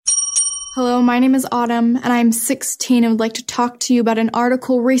Hello, my name is Autumn, and I'm 16 and would like to talk to you about an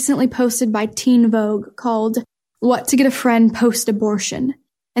article recently posted by Teen Vogue called What to Get a Friend Post-Abortion.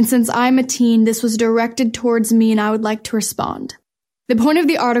 And since I'm a teen, this was directed towards me and I would like to respond. The point of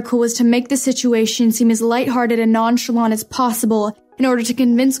the article was to make the situation seem as lighthearted and nonchalant as possible in order to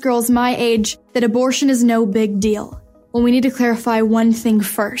convince girls my age that abortion is no big deal. Well, we need to clarify one thing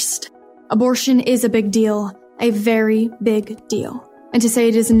first. Abortion is a big deal, a very big deal. And to say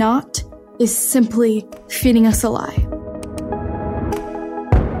it is not is simply feeding us a lie.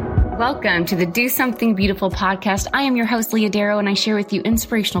 Welcome to the Do Something Beautiful podcast. I am your host, Leah Darrow, and I share with you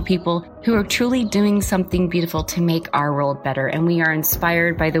inspirational people who are truly doing something beautiful to make our world better. And we are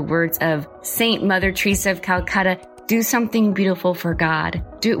inspired by the words of Saint Mother Teresa of Calcutta. Do something beautiful for God.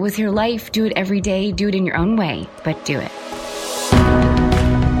 Do it with your life. Do it every day. Do it in your own way, but do it.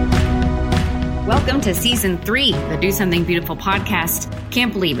 Welcome to Season 3, the Do Something Beautiful podcast.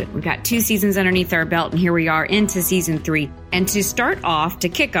 Can't believe it. We've got 2 seasons underneath our belt, and here we are into Season 3. And to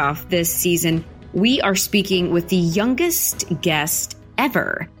kick off this season, we are speaking with the youngest guest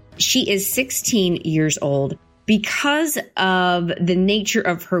ever. She is 16 years old. Because of the nature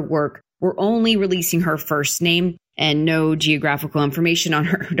of her work, we're only releasing her first name and no geographical information on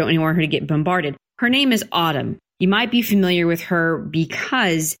her. Don't want her to get bombarded. Her name is Autumn. You might be familiar with her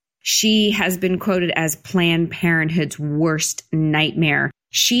because she has been quoted as Planned Parenthood's worst nightmare.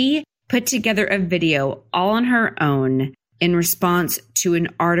 She put together a video all on her own in response to an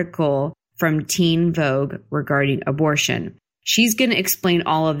article from Teen Vogue regarding abortion. She's going to explain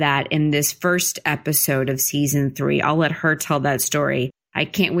all of that in this first episode of Season 3. I'll let her tell that story. I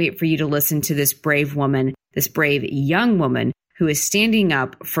can't wait for you to listen to this brave woman, this brave young woman who is standing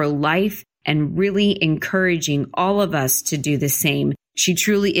up for life and really encouraging all of us to do the same. She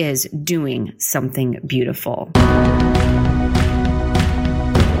truly is doing something beautiful.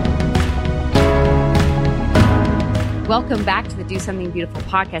 Welcome back to the Do Something Beautiful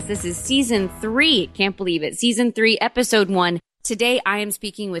podcast. This is Season 3. Can't believe it. Season 3, Episode 1. Today, I am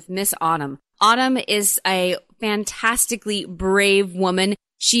speaking with Miss Autumn. Autumn is a fantastically brave woman.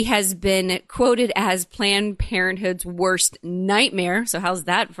 She has been quoted as Planned Parenthood's worst nightmare. So how's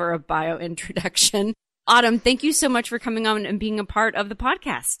that for a bio introduction? Autumn, thank you so much for coming on and being a part of the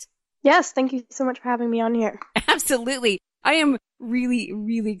podcast. Yes, thank you so much for having me on here. Absolutely. I am really,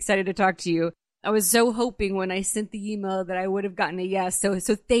 really excited to talk to you. I was so hoping when I sent the email that I would have gotten a yes. So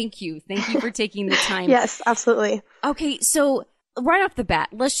thank you. Thank you for taking the time. Yes, absolutely. Okay, so right off the bat,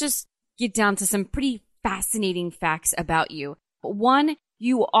 let's just get down to some pretty fascinating facts about you. One,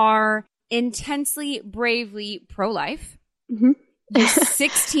 you are intensely, bravely pro-life. Mm-hmm. You're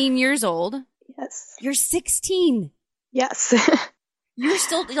 16 years old. Yes. You're 16. Yes. You're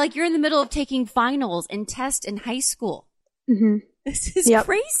still, you're in the middle of taking finals and tests in high school. Mm-hmm. This is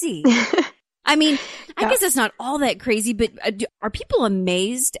crazy. I mean, I guess it's not all that crazy, but are people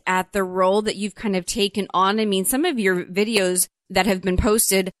amazed at the role that you've kind of taken on? I mean, some of your videos that have been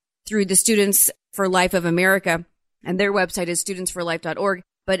posted through the Students for Life of America, and their website is studentsforlife.org,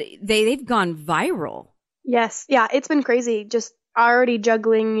 but they've gone viral. Yes. Yeah, it's been crazy. Just already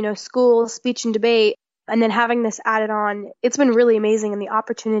juggling, school, speech and debate, and then having this added on. It's been really amazing, and the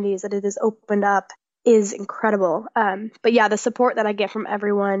opportunities that it has opened up is incredible. But yeah, the support that I get from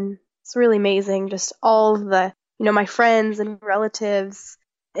everyone, it's really amazing. Just all of the, my friends and relatives.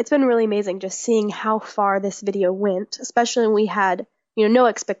 It's been really amazing just seeing how far this video went, especially when we had, no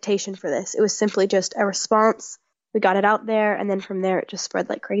expectation for this. It was simply just a response. We got it out there, and then from there, it just spread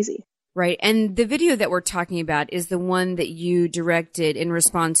like crazy. Right. And the video that we're talking about is the one that you directed in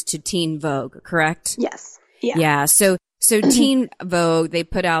response to Teen Vogue, correct? Yes. Yeah. Yeah. So Teen Vogue, they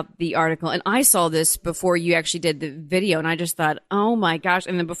put out the article, and I saw this before you actually did the video, and I just thought, oh my gosh.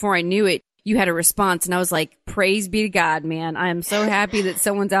 And then before I knew it, you had a response, and I was like, praise be to God, man. I am so happy that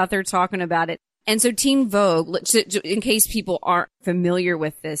someone's out there talking about it. And so Teen Vogue, in case people aren't familiar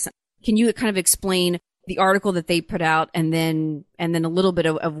with this, can you kind of explain the article that they put out and then a little bit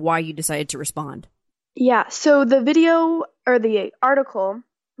of why you decided to respond? Yeah. So the video or the article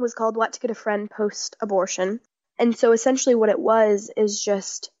was called What to Get a Friend Post-Abortion. And so essentially what it was is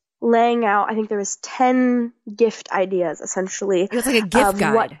just laying out, I think there was 10 gift ideas essentially. It was like a gift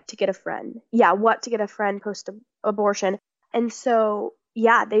guide. What to get a friend. Yeah. What to get a friend post-abortion. And so,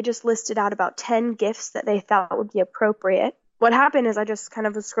 yeah, they just listed out about 10 gifts that they thought would be appropriate. What happened is I just kind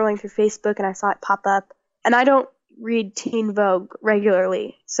of was scrolling through Facebook and I saw it pop up, and I don't read Teen Vogue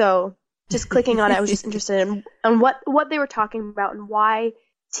regularly. So just clicking on it, I was just interested in what they were talking about and why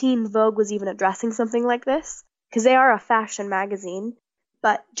Teen Vogue was even addressing something like this, because they are a fashion magazine.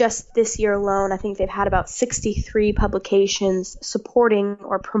 But just this year alone, I think they've had about 63 publications supporting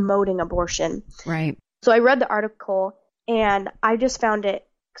or promoting abortion. Right. So I read the article and I just found it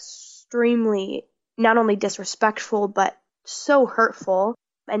extremely not only disrespectful, but so hurtful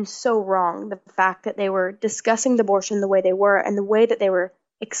and so wrong. The fact that they were discussing abortion the way they were and the way that they were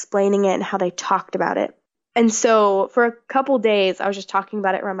explaining it and how they talked about it. And so for a couple days, I was just talking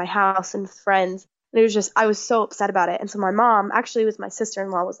about it around my house and friends. And I was so upset about it. And so my mom, actually it was my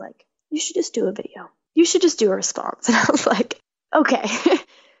sister-in-law, was like, you should just do a video. You should just do a response. And I was like, okay.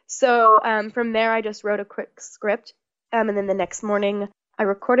 So from there, I just wrote a quick script. And then the next morning, I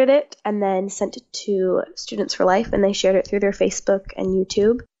recorded it and then sent it to Students for Life. And they shared it through their Facebook and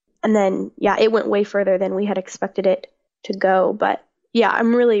YouTube. And then, yeah, it went way further than we had expected it to go. But yeah,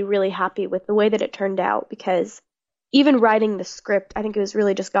 I'm really, really happy with the way that it turned out, because even writing the script, I think it was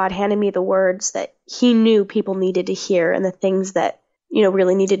really just God handing me the words that he knew people needed to hear and the things that,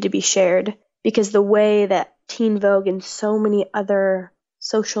 really needed to be shared. Because the way that Teen Vogue and so many other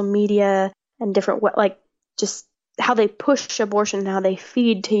social media and different, just how they push abortion and how they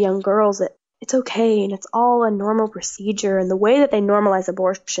feed to young girls that it's okay and it's all a normal procedure, and the way that they normalize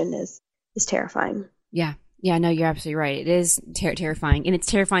abortion is terrifying. Yeah. Yeah, no, you're absolutely right. It is terrifying. And it's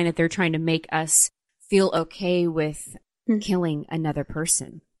terrifying that they're trying to make us feel okay with killing another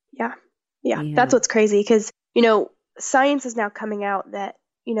person. Yeah. That's what's crazy, because, science is now coming out that,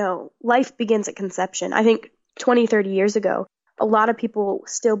 life begins at conception. I think 20, 30 years ago, a lot of people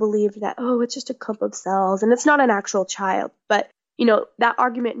still believed that, it's just a clump of cells and it's not an actual child. But, that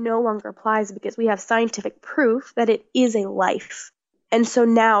argument no longer applies because we have scientific proof that it is a life. And so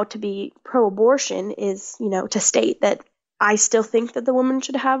now to be pro-abortion is, to state that I still think that the woman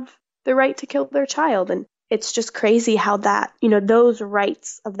should have the right to kill their child. And it's just crazy how that, those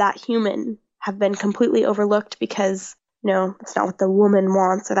rights of that human have been completely overlooked because, it's not what the woman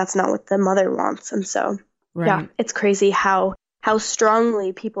wants, or that's not what the mother wants. And so, yeah, it's crazy how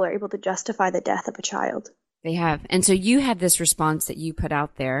strongly people are able to justify the death of a child. They have. And so you had this response that you put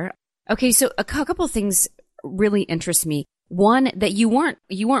out there. Okay, so a couple of things really interest me. One, that you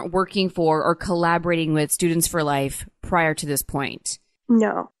weren't working for or collaborating with Students for Life prior to this point.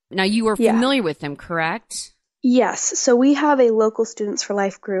 No. Now, you were familiar with them, correct? Yes. So we have a local Students for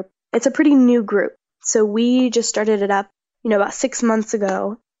Life group. It's a pretty new group. So we just started it up, about 6 months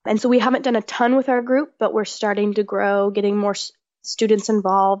ago. And so we haven't done a ton with our group, but we're starting to grow, getting more students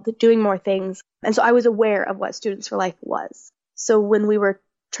involved, doing more things. And so I was aware of what Students for Life was. So when we were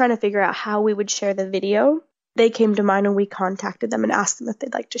trying to figure out how we would share the video, they came to mind and we contacted them and asked them if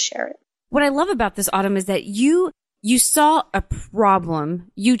they'd like to share it. What I love about this, Autumn, is that you saw a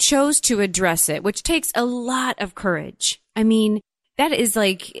problem, you chose to address it, which takes a lot of courage. I mean, it's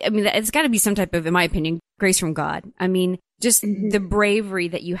got to be some type of, in my opinion, grace from God. I mean, just the bravery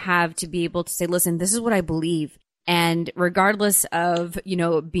that you have to be able to say, listen, this is what I believe. And regardless of,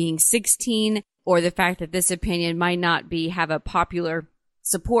 being 16 or the fact that this opinion might not have a popular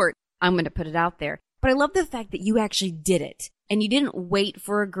support, I'm going to put it out there. But I love the fact that you actually did it, and you didn't wait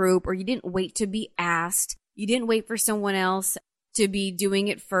for a group, or you didn't wait to be asked. You didn't wait for someone else to be doing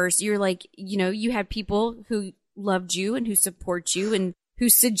it first. You're like, you had people who loved you and who support you and who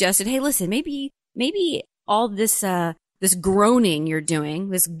suggested, hey, listen, maybe all this, this groaning you're doing,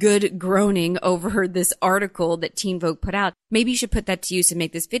 this good groaning over this article that Teen Vogue put out, maybe you should put that to use and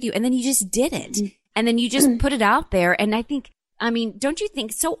make this video. And then you just did it. And then you just put it out there. And don't you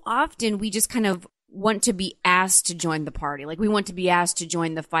think so often we just kind of want to be asked to join the party? Like we want to be asked to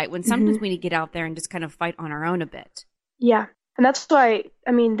join the fight, when sometimes we need to get out there and just kind of fight on our own a bit. Yeah. And that's why,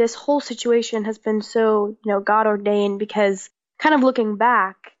 this whole situation has been so, God ordained, because kind of looking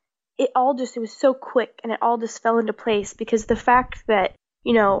back, it was so quick and it all just fell into place, because the fact that,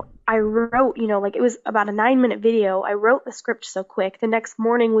 I wrote, it was about a 9-minute video. I wrote the script so quick. The next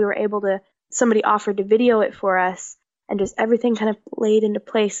morning somebody offered to video it for us. And just everything kind of laid into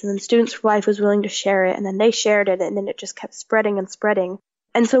place. And then Students for Life was willing to share it. And then they shared it. And then it just kept spreading and spreading.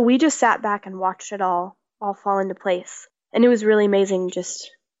 And so we just sat back and watched it all fall into place. And it was really amazing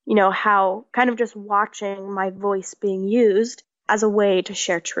just, how kind of just watching my voice being used as a way to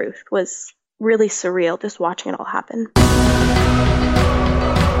share truth was really surreal, just watching it all happen.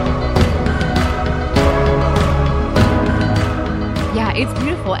 Yeah, it's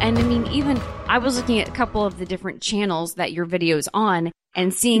beautiful. And even I was looking at a couple of the different channels that your video's on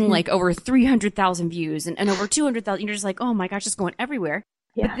and seeing like over 300,000 views and over 200,000. You're just like, oh my gosh, it's going everywhere.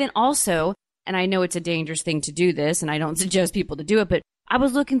 Yeah. But then also, and I know it's a dangerous thing to do this, and I don't suggest people to do it, but I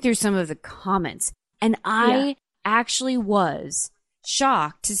was looking through some of the comments, and I actually was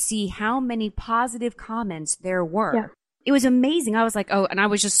shocked to see how many positive comments there were. Yeah. it was amazing. I was like, oh, and I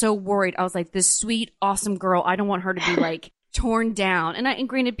was just so worried. I was like, this sweet, awesome girl, I don't want her to be like torn down. And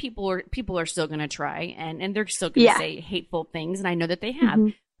granted, people are still going to try and they're still going to say hateful things. And I know that they have,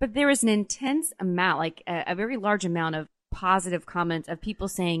 but there was an intense amount, like a very large amount of positive comments of people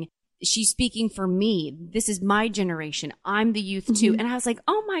saying, she's speaking for me. This is my generation. I'm the youth too. And I was like,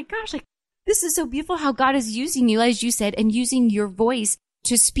 oh my gosh, like this is so beautiful how God is using you, as you said, and using your voice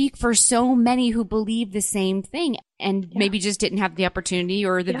to speak for so many who believe the same thing and maybe just didn't have the opportunity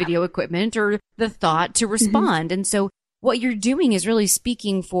or the video equipment or the thought to respond. And so what you're doing is really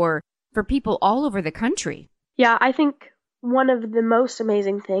speaking for people all over the country. Yeah, I think one of the most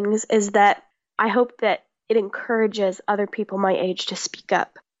amazing things is that I hope that it encourages other people my age to speak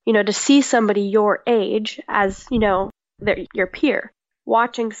up. You know, to see somebody your age as, you know, your peer,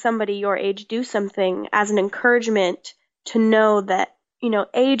 watching somebody your age do something as an encouragement to know that, you know,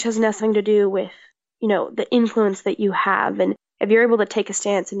 age has nothing to do with, you know, the influence that you have. And if you're able to take a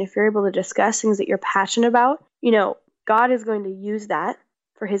stance and if you're able to discuss things that you're passionate about, you know, God is going to use that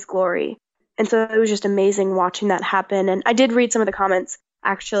for his glory. And so it was just amazing watching that happen. And I did read some of the comments,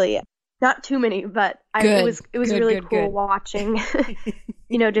 actually. Not too many, but it was really cool watching,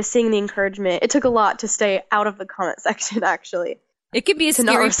 you know, just seeing the encouragement. It took a lot to stay out of the comment section, actually. It could be a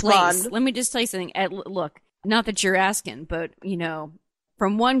scary place. Let me just tell you something. Look, not that you're asking, but, you know,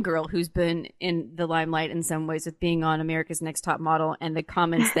 from one girl who's been in the limelight in some ways with being on America's Next Top Model and the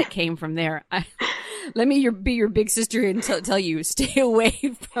comments that came from there, let me be your big sister and tell you, stay away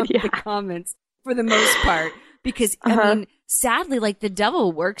from the comments for the most part. Because, I mean, sadly, like the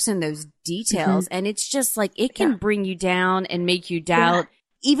devil works in those details and it's just like it can bring you down and make you doubt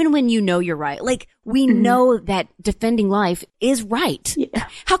even when you know you're right. Like we know that defending life is right. Yeah.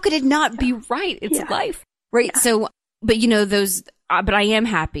 How could it not be right? It's life. Right. Yeah. So, but you know, but I am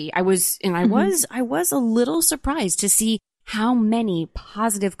happy. I was a little surprised to see how many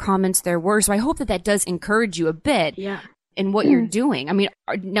positive comments there were. So I hope that does encourage you a bit in what you're doing. I mean,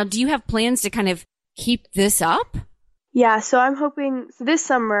 now do you have plans to kind of keep this up? Yeah, so I'm hoping this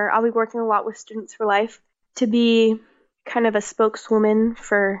summer I'll be working a lot with Students for Life to be kind of a spokeswoman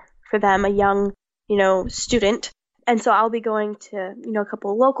for them, a young, you know, student. And so I'll be going to, you know, a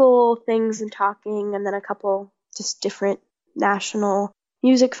couple local things and talking, and then a couple just different national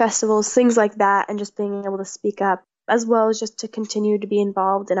music festivals, things like that, and just being able to speak up, as well as just to continue to be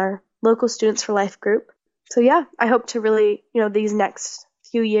involved in our local Students for Life group. So yeah, I hope to really, you know, these next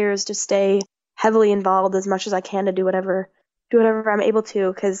few years to stay heavily involved as much as I can to do whatever I'm able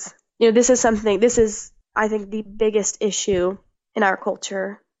to, because, you know, this is, I think, the biggest issue in our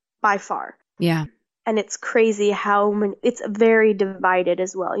culture by far. Yeah. And it's crazy how it's very divided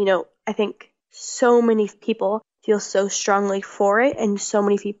as well. You know, I think so many people feel so strongly for it and so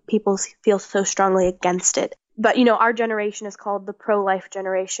many people feel so strongly against it. But, you know, our generation is called the pro-life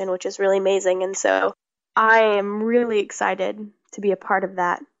generation, which is really amazing. And so I am really excited to be a part of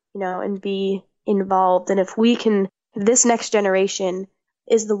that, you know, and be involved. And if this next generation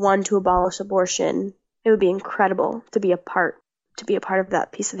is the one to abolish abortion, it would be incredible to be a part of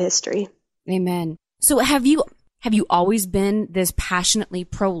that piece of history. Amen. So have you always been this passionately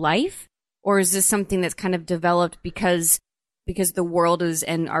pro-life, or is this something that's kind of developed because the world is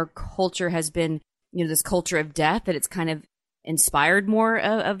and our culture has been, you know, this culture of death, that it's kind of inspired more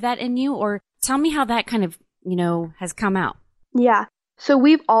of that in you? Or tell me how that kind of, you know, has come out. Yeah. So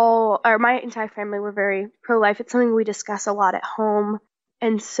my entire family, we're very pro-life. It's something we discuss a lot at home.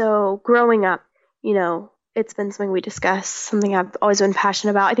 And so growing up, you know, it's been something we discuss, something I've always been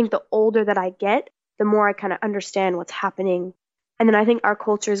passionate about. I think the older that I get, the more I kind of understand what's happening. And then I think our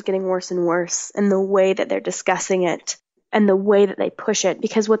culture is getting worse and worse in the way that they're discussing it and the way that they push it.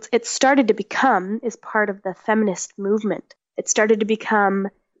 Because what it started to become is part of the feminist movement. It started to become,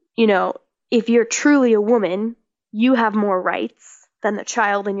 you know, if you're truly a woman, you have more rights than the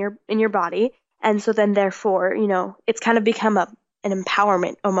child in your body. And so then therefore, you know, it's kind of become an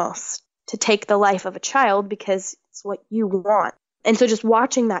empowerment almost to take the life of a child because it's what you want. And so just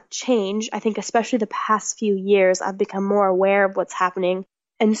watching that change, I think especially the past few years, I've become more aware of what's happening.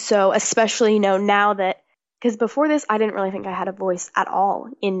 And so especially, you know, now that, because before this, I didn't really think I had a voice at all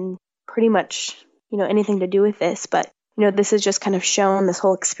in pretty much, you know, anything to do with this. But, you know, this has just kind of shown, this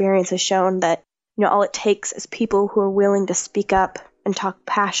whole experience has shown that, you know, all it takes is people who are willing to speak up and talk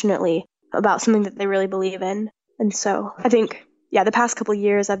passionately about something that they really believe in. And so I think, yeah, the past couple of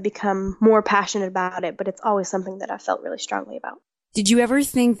years I've become more passionate about it, but it's always something that I felt really strongly about. Did you ever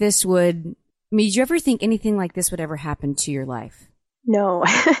think did you ever think anything like this would ever happen to your life? No.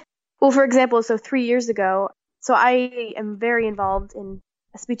 Well, for example, so 3 years ago, so I am very involved in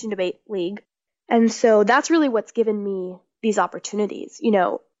a speech and debate league. And so that's really what's given me these opportunities. You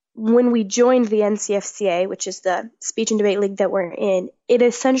know, when we joined the NCFCA, which is the speech and debate league that we're in, it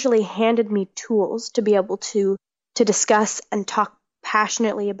essentially handed me tools to be able to discuss and talk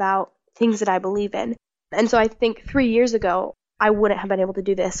passionately about things that I believe in. And so I think 3 years ago, I wouldn't have been able to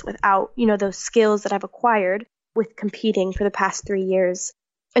do this without, you know, those skills that I've acquired with competing for the past 3 years.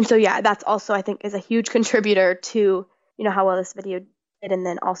 And so, yeah, that's also, I think, is a huge contributor to, you know, how well this video did. And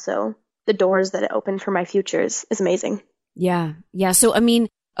then also the doors that it opened for my futures is amazing. Yeah. Yeah. So, I mean,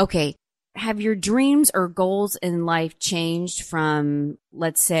 okay. Have your dreams or goals in life changed from,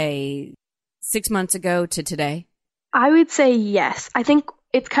 let's say, 6 months ago to today? I would say yes. I think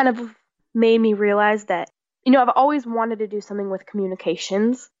it's kind of made me realize that, you know, I've always wanted to do something with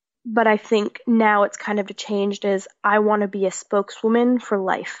communications, but I think now it's kind of changed as I want to be a spokeswoman for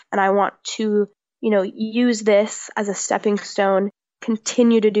life. And I want to, you know, use this as a stepping stone,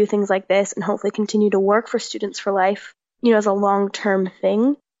 continue to do things like this, and hopefully continue to work for Students for Life, you know, as a long-term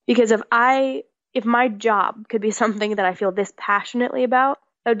thing. Because if my job could be something that I feel this passionately about,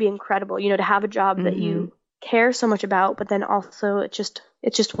 that would be incredible, you know, to have a job that you care so much about, but then also it's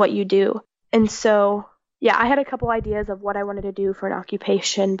just what you do. And so, yeah, I had a couple ideas of what I wanted to do for an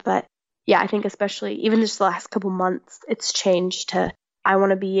occupation, but yeah, I think especially even just the last couple months, it's changed to I want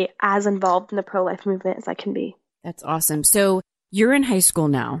to be as involved in the pro-life movement as I can be. That's awesome. So you're in high school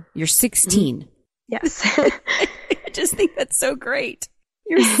now. You're 16. Yes. I just think that's so great.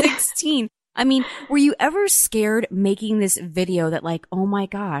 You're 16. I mean, were you ever scared making this video that like, oh my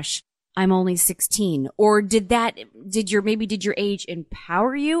gosh, I'm only 16? Or did your age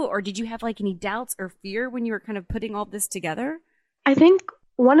empower you? Or did you have like any doubts or fear when you were kind of putting all this together? I think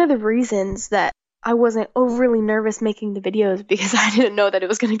one of the reasons that I wasn't overly nervous making the videos because I didn't know that it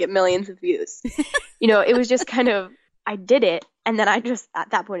was going to get millions of views. You know, it was just kind of, I did it. And then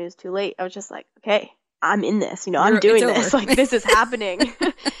at that point, it was too late. I was just like, okay, I'm in this, you know, I'm doing this. Like, this is happening.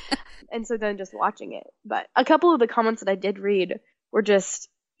 And so then just watching it. But a couple of the comments that I did read were just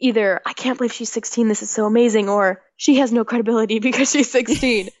either, I can't believe she's 16, this is so amazing, or she has no credibility because she's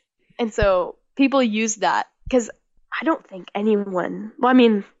 16. And so people use that because I don't think anyone, well, I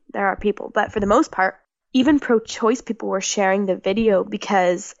mean, there are people, but for the most part, even pro-choice people were sharing the video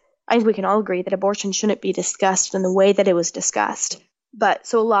because I think we can all agree that abortion shouldn't be discussed in the way that it was discussed. But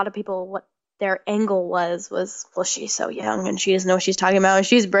so a lot of people, what their angle was, well, she's so young and she doesn't know what she's talking about and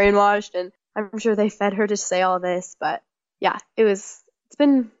she's brainwashed and I'm sure they fed her to say all this. But yeah, it's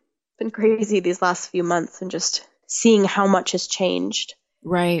been crazy these last few months and just seeing how much has changed.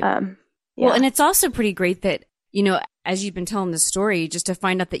 Right. Yeah. Well, and it's also pretty great that, you know, as you've been telling the story, just to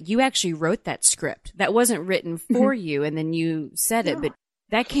find out that you actually wrote that script. That wasn't written for you and then you said it, but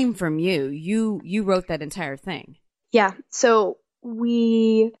that came from you. You wrote that entire thing. Yeah. So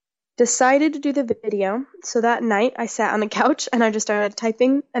we decided to do the video. So that night I sat on the couch and I just started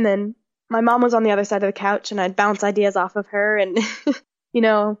typing, and then my mom was on the other side of the couch and I'd bounce ideas off of her and, you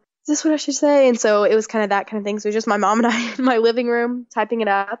know, is this what I should say? And so it was kind of that kind of thing. So it was just my mom and I in my living room typing it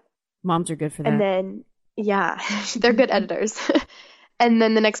up. Moms are good for that. And then, yeah, they're good editors. And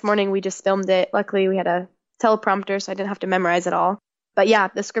then the next morning we just filmed it. Luckily we had a teleprompter so I didn't have to memorize it all. But yeah,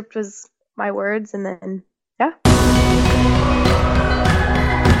 the script was my words, and then, yeah.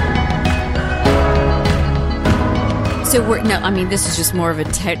 So this is just more of a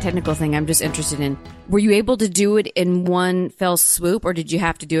technical thing I'm just interested in. Were you able to do it in one fell swoop, or did you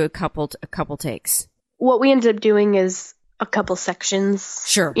have to do a couple takes? What we ended up doing is a couple sections.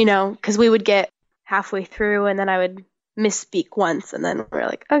 Sure. You know, because we would get halfway through and then I would misspeak once, and then we're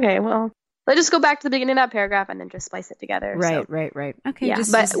like, okay, well, let's just go back to the beginning of that paragraph and then just splice it together. Right. Okay. Yeah,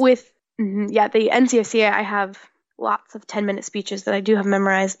 with the NCFCA, I have lots of 10-minute speeches that I do have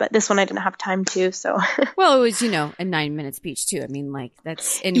memorized, but this one I didn't have time to, so. Well, it was, you know, a 9-minute speech too. I mean, like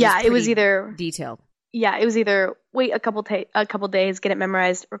that's, and it was either detailed. Yeah, it was either wait a couple days, get it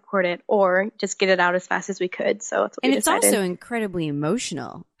memorized, record it, or just get it out as fast as we could. So that's what we decided. It's also incredibly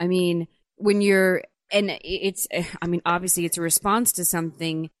emotional. I mean, obviously it's a response to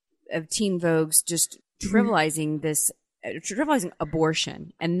something of Teen Vogue's just trivializing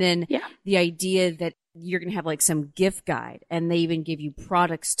abortion. And then the idea that you're going to have like some gift guide, and they even give you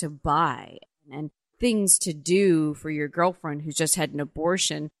products to buy and things to do for your girlfriend who's just had an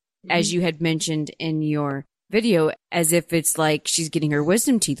abortion, as you had mentioned in your video, as if it's like she's getting her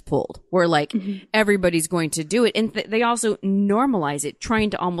wisdom teeth pulled, where like everybody's going to do it. And they also normalize it, trying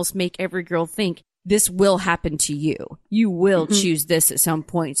to almost make every girl think this will happen to you. You will choose this at some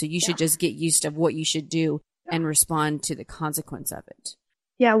point. So you should just get used to what you should do and respond to the consequence of it.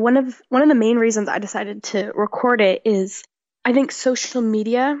 Yeah, one of the main reasons I decided to record it is I think social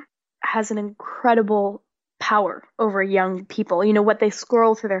media has an incredible power over young people. You know, what they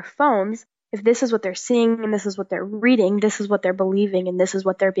scroll through their phones, if this is what they're seeing and this is what they're reading, this is what they're believing and this is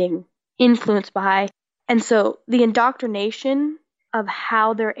what they're being influenced by. And so the indoctrination of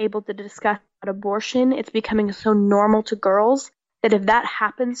how they're able to discuss abortion, it's becoming so normal to girls that if that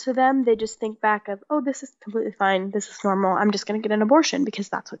happens to them, they just think back of, oh, this is completely fine. This is normal. I'm just going to get an abortion because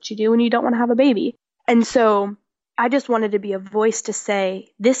that's what you do when you don't want to have a baby. And so I just wanted to be a voice to say,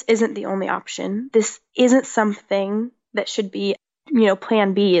 this isn't the only option. This isn't something that should be, you know,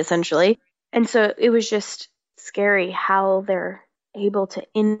 plan B essentially. And so it was just scary how they're able to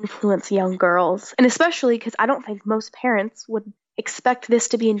influence young girls. And especially because I don't think most parents would expect this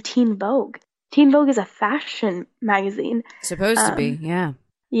to be in Teen Vogue. Teen Vogue is a fashion magazine. Supposed to be, yeah.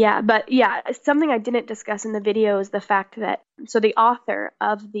 Yeah, but yeah, something I didn't discuss in the video is the fact that, so the author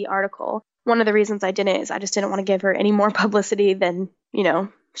of the article, one of the reasons I didn't is I just didn't want to give her any more publicity than, you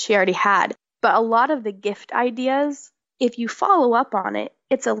know, she already had. But a lot of the gift ideas, if you follow up on it,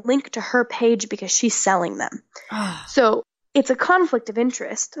 it's a link to her page because she's selling them. So it's a conflict of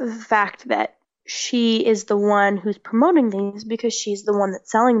interest, the fact that she is the one who's promoting these because she's the one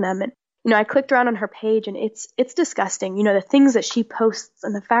that's selling them. And you know, I clicked around on her page and it's disgusting. You know, the things that she posts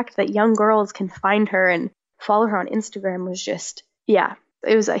and the fact that young girls can find her and follow her on Instagram was just, yeah,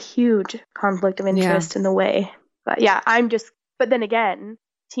 it was a huge conflict of interest in the way. But yeah, but then again,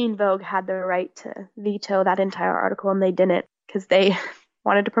 Teen Vogue had the right to veto that entire article and they didn't because they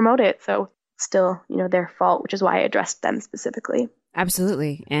wanted to promote it. So still, you know, their fault, which is why I addressed them specifically.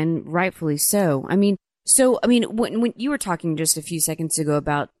 Absolutely. And rightfully so. When you were talking just a few seconds ago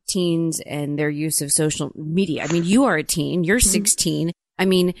about teens and their use of social media, I mean, you are a teen, you're 16. I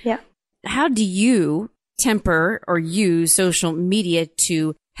mean, how do you temper or use social media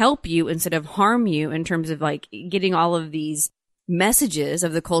to help you instead of harm you in terms of like getting all of these messages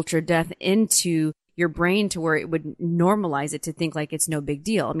of the culture of death into your brain to where it would normalize it to think like it's no big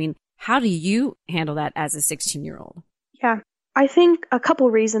deal? I mean, how do you handle that as a 16-year-old? Yeah, I think a couple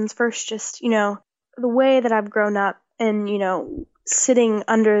reasons. First, just, you know, the way that I've grown up and, you know, sitting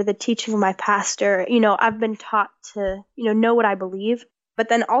under the teaching of my pastor, you know, I've been taught to, you know what I believe, but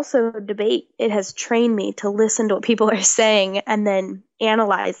then also debate. It has trained me to listen to what people are saying and then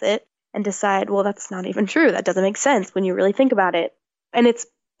analyze it and decide, well, that's not even true. That doesn't make sense when you really think about it. And it's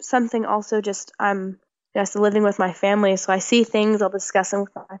something also just, I'm just living with my family. So I see things, I'll discuss them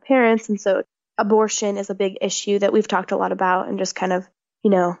with my parents. And so abortion is a big issue that we've talked a lot about and just kind of, you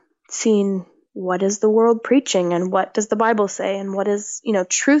know, seeing what is the world preaching and what does the Bible say and what is, you know,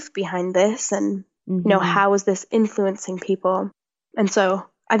 truth behind this and, you know, how is this influencing people? And so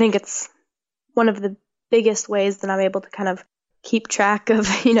I think it's one of the biggest ways that I'm able to kind of keep track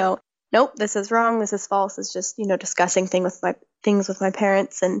of, you know, nope, this is wrong, this is false, is just, you know, discussing things with my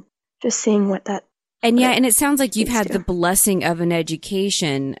parents and just seeing what that. And yeah, and it sounds like you've had the blessing of an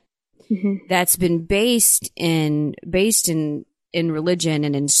education that's been based in religion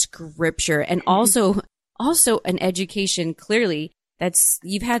and in scripture, and also an education clearly that's,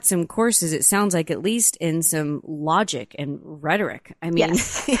 you've had some courses, it sounds like, at least in some logic and rhetoric. I mean,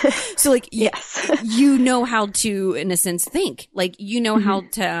 so like, you know how to, in a sense, think, like, you know how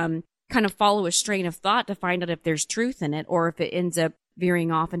to kind of follow a strain of thought to find out if there's truth in it or if it ends up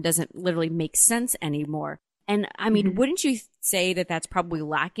veering off and doesn't literally make sense anymore. And I mean, wouldn't you say that that's probably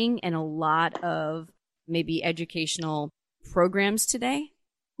lacking in a lot of maybe educational programs today?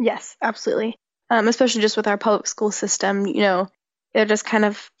 Yes, absolutely. Especially just with our public school system, you know, they're just kind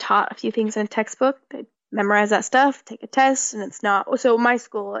of taught a few things in a textbook. They memorize that stuff, take a test, and it's not. So my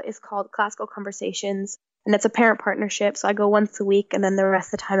school is called Classical Conversations, and it's a parent partnership. So I go once a week, and then the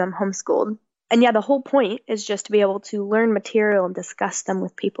rest of the time I'm homeschooled. And yeah, the whole point is just to be able to learn material and discuss them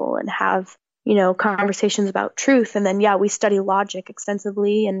with people and have, you know, conversations about truth. And then, yeah, we study logic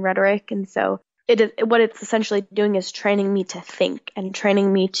extensively and rhetoric. And so what it's essentially doing is training me to think and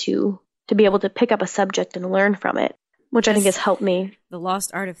training me to be able to pick up a subject and learn from it, which I think has helped me. The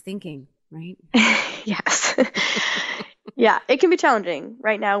lost art of thinking, right? Yes. Yeah, it can be challenging.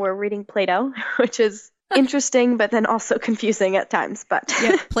 Right now we're reading Plato, which is interesting, but then also confusing at times. But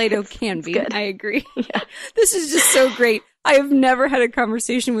yeah, Plato can be. Good. I agree. Yeah. This is just so great. I have never had a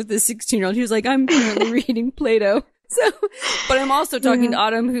conversation with a 16-year-old who's like, I'm currently reading Plato. So, but I'm also talking to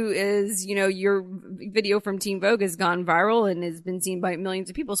Autumn, who is, you know, your video from Teen Vogue has gone viral and has been seen by millions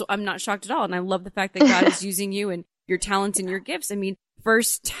of people. So I'm not shocked at all. And I love the fact that God is using you and your talents and your gifts. I mean, 1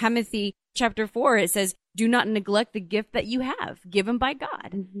 Timothy chapter 4, it says, do not neglect the gift that you have given by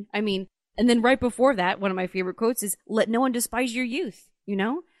God. I mean, and then right before that, one of my favorite quotes is, let no one despise your youth, you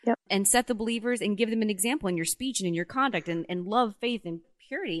know, and set the believers and give them an example in your speech and in your conduct and love, faith, and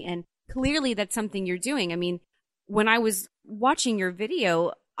purity. And clearly that's something you're doing. I mean, when I was watching your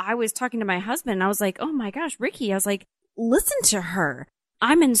video, I was talking to my husband and I was like, oh my gosh, Ricky, I was like, listen to her.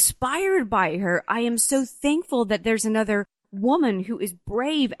 I'm inspired by her. I am so thankful that there's another woman who is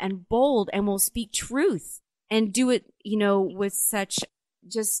brave and bold and will speak truth and do it, with such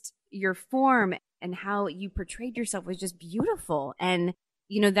just your form and how you portrayed yourself was just beautiful. And,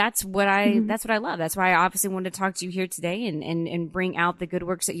 that's what that's what I love. That's why I obviously wanted to talk to you here today and bring out the good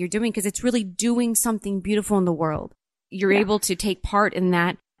works that you're doing, because it's really doing something beautiful in the world. You're able to take part in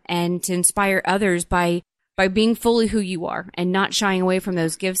that and to inspire others by being fully who you are and not shying away from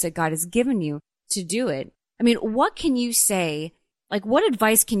those gifts that God has given you to do it. I mean, what can you say? Like, what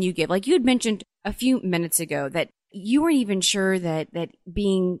advice can you give? Like you had mentioned a few minutes ago that you weren't even sure that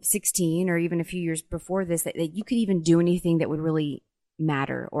being 16 or even a few years before this, that you could even do anything that would really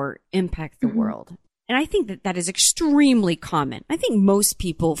matter or impact the world. And I think that is extremely common. I think most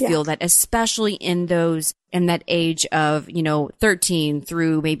people feel that, especially in that age of, 13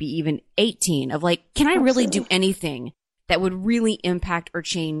 through maybe even 18, of like, can I really do anything that would really impact or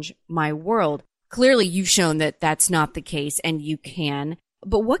change my world? Clearly, you've shown that that's not the case, and you can.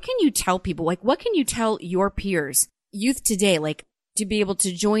 But what can you tell people? Like, what can you tell your peers, youth today, like, to be able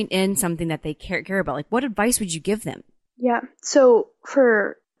to join in something that they care about? Like, what advice would you give them? Yeah. So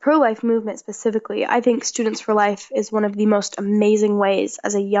for pro-life movement specifically, I think Students for Life is one of the most amazing ways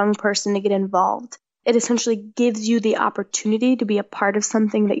as a young person to get involved. It essentially gives you the opportunity to be a part of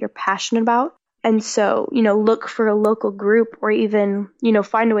something that you're passionate about. And so, look for a local group, or even,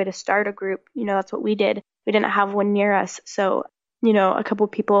 find a way to start a group. That's what we did. We didn't have one near us. So, a couple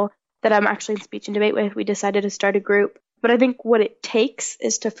of people that I'm actually in speech and debate with, we decided to start a group. But I think what it takes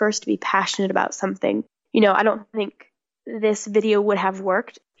is to first be passionate about something. I don't think this video would have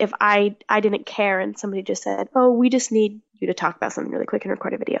worked if I didn't care and somebody just said, oh, we just need you to talk about something really quick and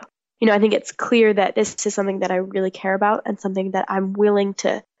record a video. I think it's clear that this is something that I really care about and something that I'm willing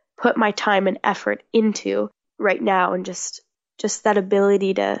to put my time and effort into right now, and just that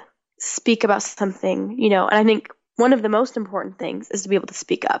ability to speak about something, and I think one of the most important things is to be able to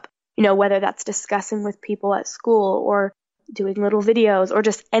speak up, whether that's discussing with people at school or doing little videos or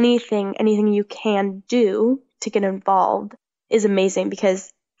just anything you can do to get involved is amazing,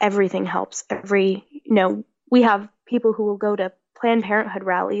 because everything helps. We have people who will go to Planned Parenthood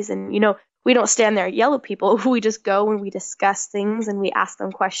rallies, and, we don't stand there and yell at people. We just go and we discuss things and we ask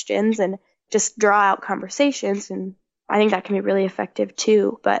them questions and just draw out conversations. And I think that can be really effective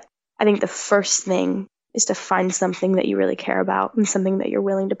too. But I think the first thing is to find something that you really care about and something that you're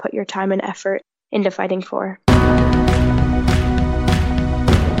willing to put your time and effort into fighting for.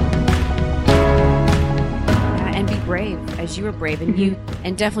 And be brave, as you were brave, and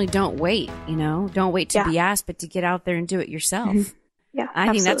and definitely don't wait, don't wait to be asked, but to get out there and do it yourself. Yeah,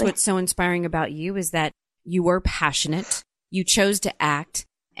 I think that's what's so inspiring about you, is that you were passionate, you chose to act,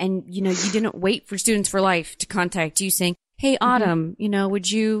 and, you didn't wait for Students for Life to contact you saying, hey, Autumn,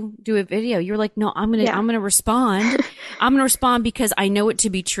 would you do a video? You're like, no, I'm going to respond. I'm going to respond because I know it to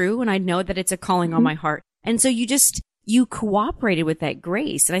be true, and I know that it's a calling on my heart. And so you cooperated with that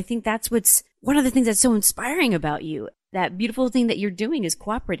grace. And I think that's what's one of the things that's so inspiring about you. That beautiful thing that you're doing is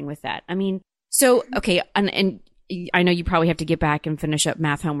cooperating with that. I mean, so, okay. And I know you probably have to get back and finish up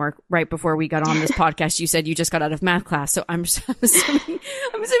math homework. Right before we got on this podcast, you said you just got out of math class. So I'm assuming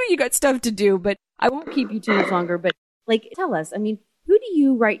you got stuff to do, but I won't keep you too much longer. But like, tell us, I mean, who do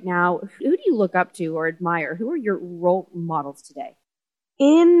you look up to or admire? Who are your role models today?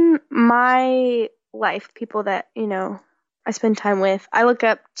 In my life, people that, I spend time with, I look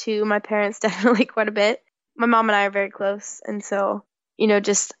up to my parents definitely quite a bit. My mom and I are very close. And so,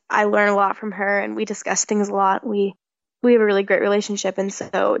 I learn a lot from her, and we discuss things a lot. We have a really great relationship. And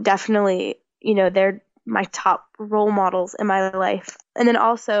so definitely, they're my top role models in my life. And then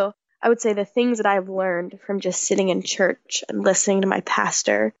also, I would say the things that I've learned from just sitting in church and listening to my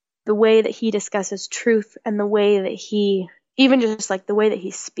pastor, the way that he discusses truth and the way that even just like the way that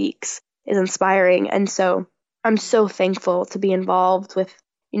he speaks is inspiring. And so I'm so thankful to be involved with,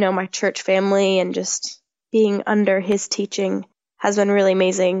 my church family, and just being under his teaching has been really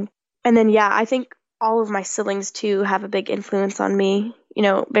amazing. And then, I think all of my siblings too have a big influence on me,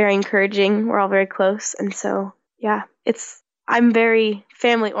 very encouraging. We're all very close. And so, I'm very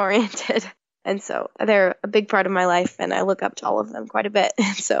family oriented. And so they're a big part of my life, and I look up to all of them quite a bit.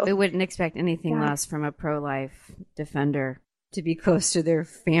 So we wouldn't expect anything less from a pro-life defender, to be close to their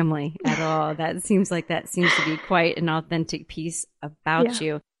family at all. That seems to be quite an authentic piece about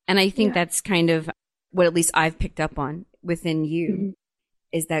you. And I think that's kind of what at least I've picked up on within you,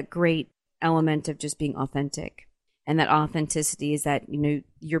 is that great element of just being authentic. and that authenticity is that,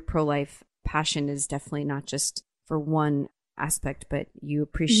 your pro-life passion is definitely not just for one aspect, but you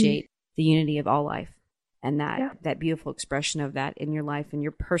appreciate the unity of all life and that beautiful expression of that in your life, in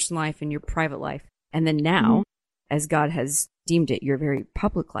your personal life, in your private life. And then now, as God has deemed it, your very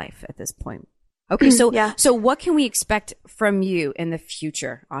public life at this point. Okay, so what can we expect from you in the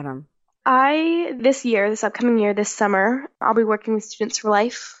future, Autumn? This upcoming year, this summer, I'll be working with Students for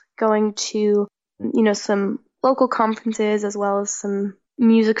Life, going to, some local conferences as well as some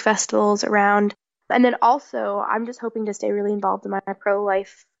music festivals around. And then also, I'm just hoping to stay really involved in my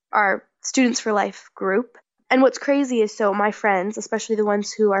pro-life, our Students for Life group. And what's crazy is, so my friends, especially the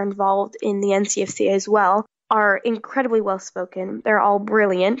ones who are involved in the NCFCA as well, are incredibly well-spoken. They're all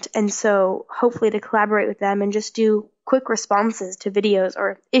brilliant. And so hopefully to collaborate with them and just do quick responses to videos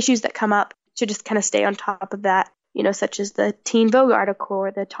or issues that come up to just kind of stay on top of that, such as the Teen Vogue article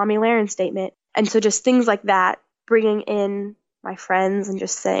or the Tomi Lahren statement. And so just things like that, bringing in my friends and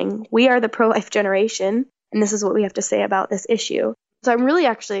just saying, we are the pro-life generation, and this is what we have to say about this issue. So I'm really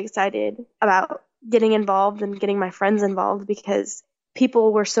actually excited about getting involved and getting my friends involved, because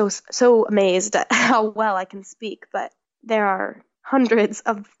people were so amazed at how well I can speak, but there are hundreds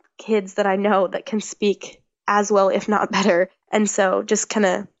of kids that I know that can speak as well, if not better. And so just kind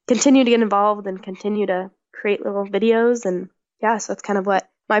of continue to get involved and continue to create little videos. And so that's kind of what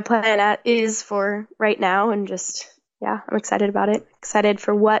my plan is for right now. And just, I'm excited about it. Excited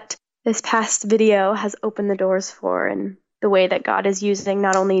for what this past video has opened the doors for, and the way that God is using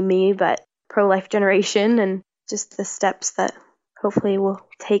not only me, but pro-life generation, and just the steps that hopefully we'll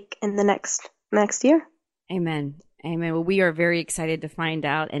take in the next year. Amen. Amen. Well, we are very excited to find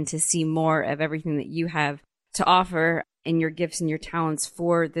out and to see more of everything that you have to offer in your gifts and your talents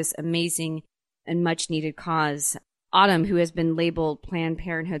for this amazing and much needed cause. Autumn, who has been labeled Planned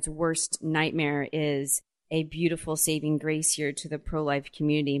Parenthood's worst nightmare, is a beautiful saving grace here to the pro-life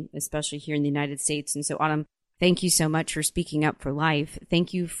community, especially here in the United States. And so, Autumn, thank you so much for speaking up for life.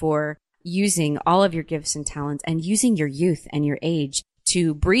 Thank you for using all of your gifts and talents and using your youth and your age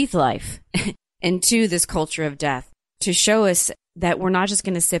to breathe life into this culture of death, to show us that we're not just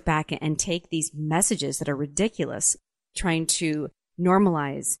going to sit back and take these messages that are ridiculous, trying to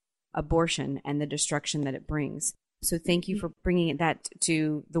normalize abortion and the destruction that it brings. So thank you for bringing that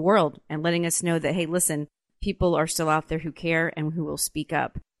to the world and letting us know that, hey, listen, people are still out there who care and who will speak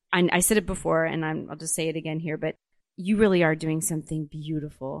up. I said it before, and I'll just say it again here, but you really are doing something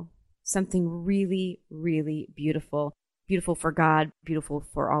beautiful. Something really, really beautiful. Beautiful for God, beautiful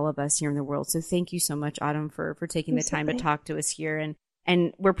for all of us here in the world. So thank you so much, Autumn, for taking the time to talk to us here.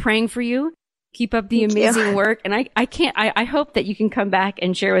 And we're praying for you. Keep up the amazing work. And I hope that you can come back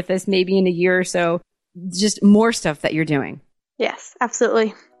and share with us maybe in a year or so, just more stuff that you're doing. Yes,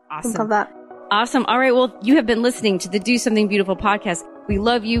 absolutely. Awesome. I love that. Awesome. All right. Well, you have been listening to the Do Something Beautiful podcast. We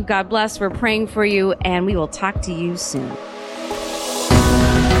love you. God bless. We're praying for you, and we will talk to you soon.